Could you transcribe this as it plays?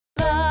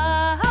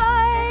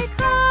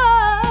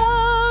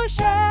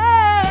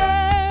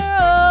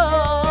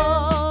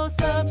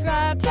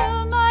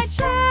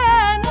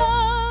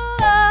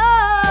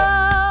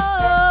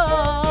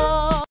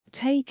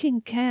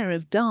Taking care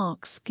of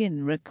dark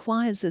skin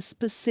requires a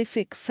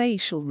specific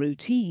facial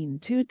routine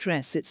to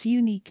address its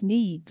unique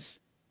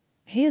needs.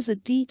 Here's a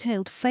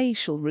detailed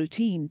facial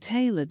routine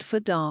tailored for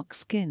dark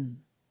skin.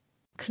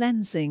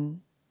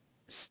 Cleansing.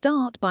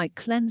 Start by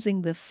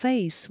cleansing the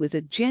face with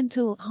a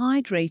gentle,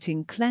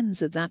 hydrating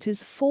cleanser that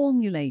is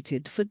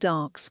formulated for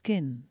dark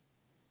skin.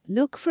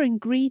 Look for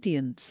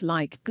ingredients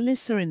like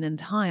glycerin and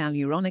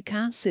hyaluronic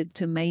acid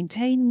to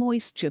maintain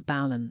moisture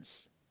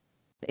balance.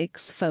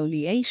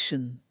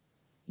 Exfoliation.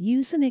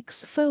 Use an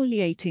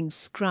exfoliating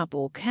scrub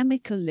or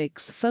chemical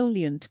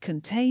exfoliant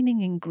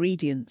containing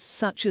ingredients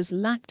such as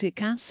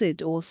lactic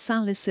acid or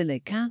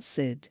salicylic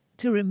acid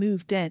to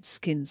remove dead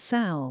skin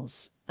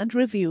cells and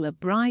reveal a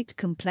bright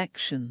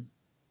complexion.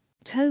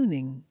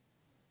 Toning.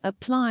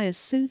 Apply a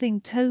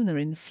soothing toner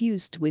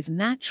infused with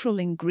natural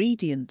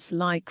ingredients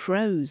like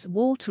rose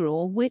water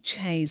or witch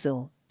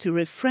hazel to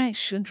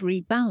refresh and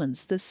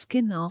rebalance the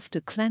skin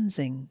after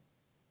cleansing.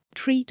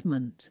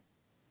 Treatment.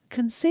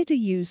 Consider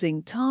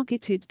using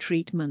targeted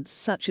treatments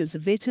such as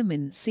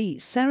vitamin C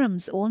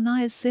serums or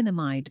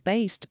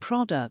niacinamide-based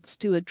products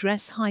to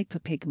address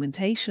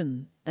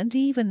hyperpigmentation and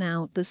even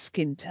out the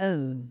skin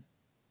tone.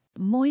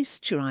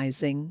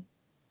 Moisturizing.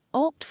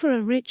 Opt for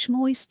a rich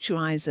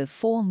moisturizer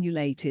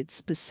formulated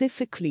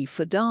specifically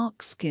for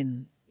dark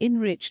skin,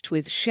 enriched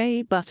with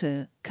shea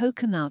butter,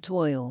 coconut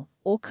oil,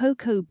 or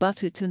cocoa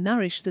butter to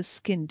nourish the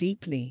skin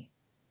deeply.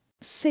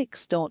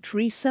 6.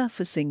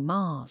 Resurfacing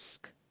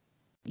mask.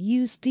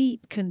 Use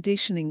deep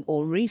conditioning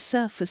or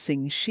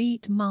resurfacing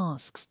sheet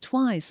masks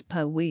twice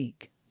per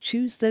week.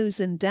 Choose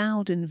those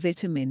endowed in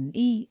vitamin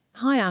E,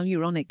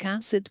 hyaluronic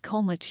acid,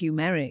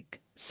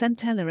 turmeric,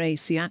 centella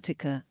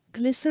asiatica,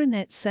 glycerin,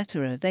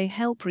 etc. They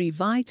help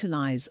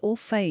revitalize or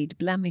fade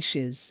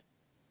blemishes.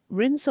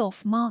 Rinse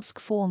off mask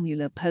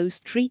formula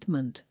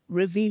post-treatment,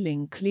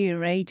 revealing clear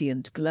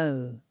radiant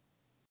glow.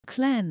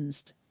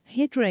 Cleansed,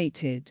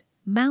 hydrated,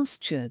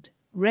 moistured,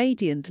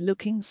 radiant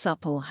looking,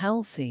 supple,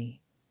 healthy.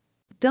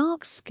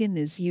 Dark skin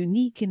is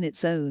unique in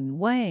its own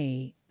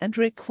way and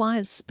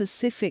requires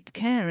specific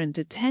care and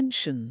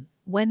attention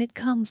when it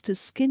comes to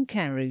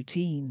skincare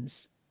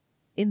routines.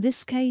 In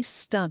this case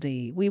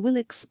study, we will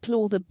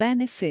explore the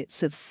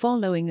benefits of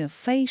following a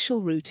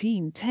facial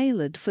routine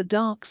tailored for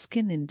dark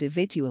skin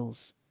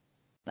individuals.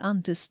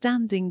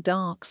 Understanding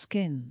dark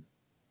skin.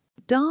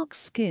 Dark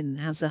skin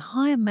has a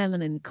higher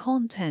melanin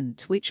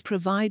content which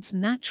provides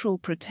natural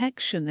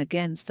protection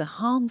against the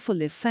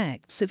harmful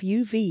effects of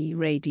UV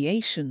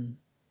radiation.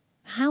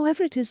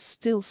 However, it is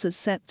still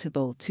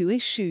susceptible to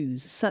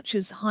issues such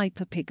as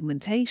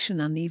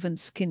hyperpigmentation, uneven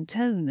skin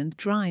tone, and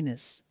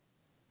dryness.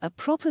 A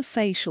proper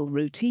facial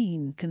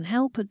routine can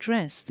help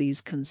address these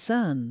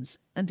concerns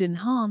and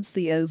enhance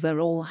the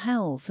overall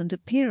health and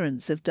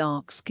appearance of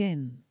dark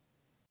skin.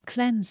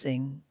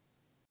 Cleansing.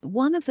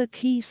 One of the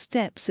key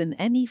steps in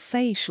any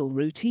facial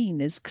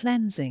routine is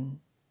cleansing.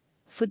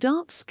 For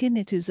dark skin,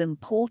 it is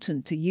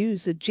important to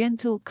use a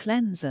gentle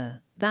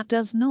cleanser that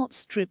does not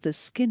strip the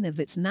skin of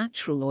its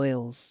natural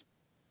oils.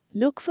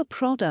 Look for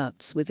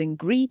products with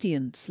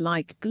ingredients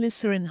like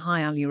glycerin,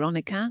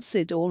 hyaluronic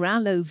acid, or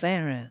aloe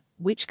vera,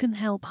 which can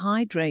help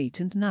hydrate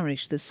and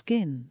nourish the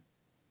skin.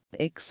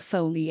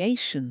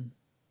 Exfoliation.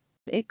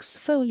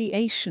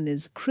 Exfoliation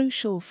is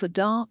crucial for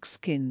dark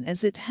skin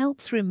as it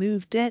helps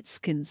remove dead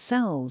skin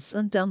cells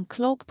and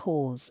unclog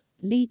pores,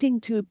 leading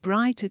to a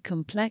brighter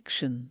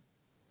complexion.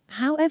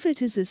 However,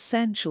 it is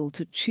essential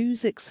to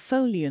choose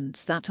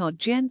exfoliants that are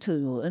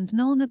gentle and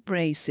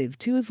non-abrasive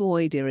to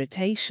avoid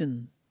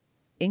irritation.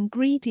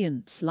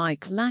 Ingredients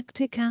like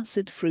lactic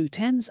acid, fruit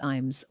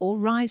enzymes, or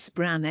rice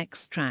bran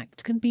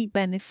extract can be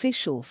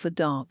beneficial for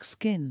dark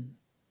skin.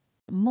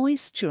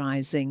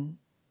 Moisturizing.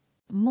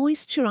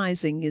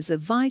 Moisturizing is a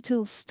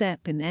vital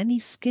step in any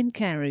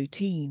skincare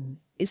routine,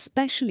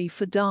 especially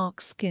for dark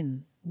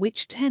skin,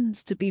 which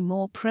tends to be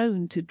more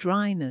prone to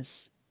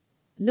dryness.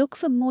 Look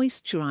for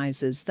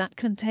moisturizers that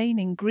contain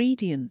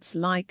ingredients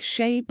like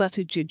shea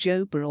butter,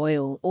 jojoba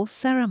oil, or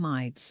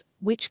ceramides,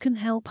 which can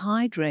help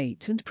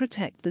hydrate and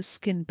protect the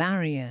skin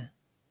barrier.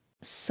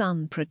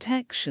 Sun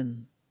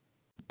protection.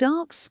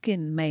 Dark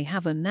skin may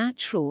have a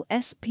natural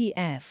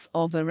SPF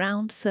of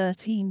around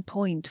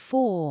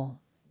 13.4,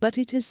 but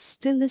it is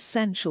still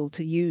essential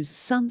to use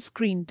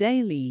sunscreen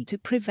daily to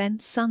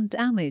prevent sun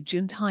damage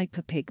and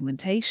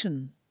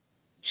hyperpigmentation.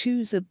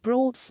 Choose a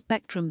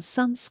broad-spectrum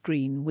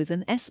sunscreen with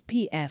an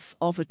SPF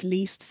of at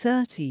least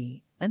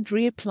 30 and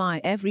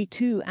reapply every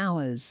 2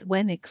 hours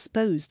when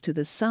exposed to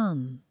the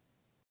sun.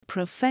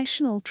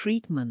 Professional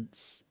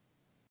treatments.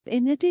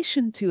 In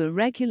addition to a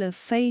regular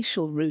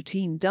facial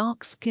routine,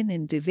 dark skin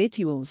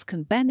individuals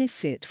can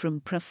benefit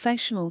from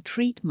professional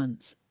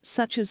treatments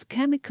such as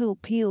chemical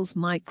peels,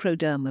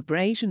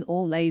 microdermabrasion,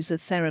 or laser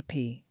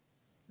therapy.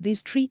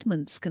 These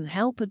treatments can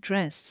help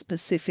address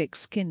specific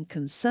skin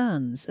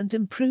concerns and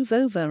improve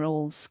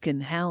overall skin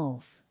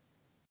health.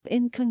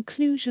 In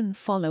conclusion,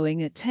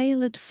 following a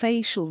tailored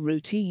facial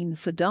routine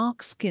for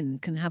dark skin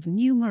can have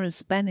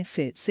numerous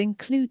benefits,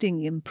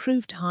 including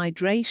improved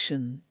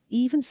hydration,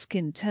 even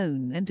skin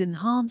tone and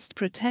enhanced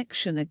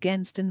protection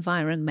against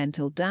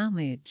environmental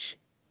damage.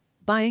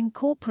 By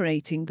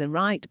incorporating the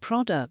right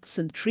products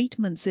and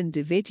treatments,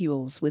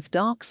 individuals with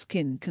dark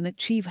skin can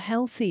achieve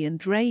healthy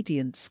and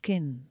radiant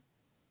skin.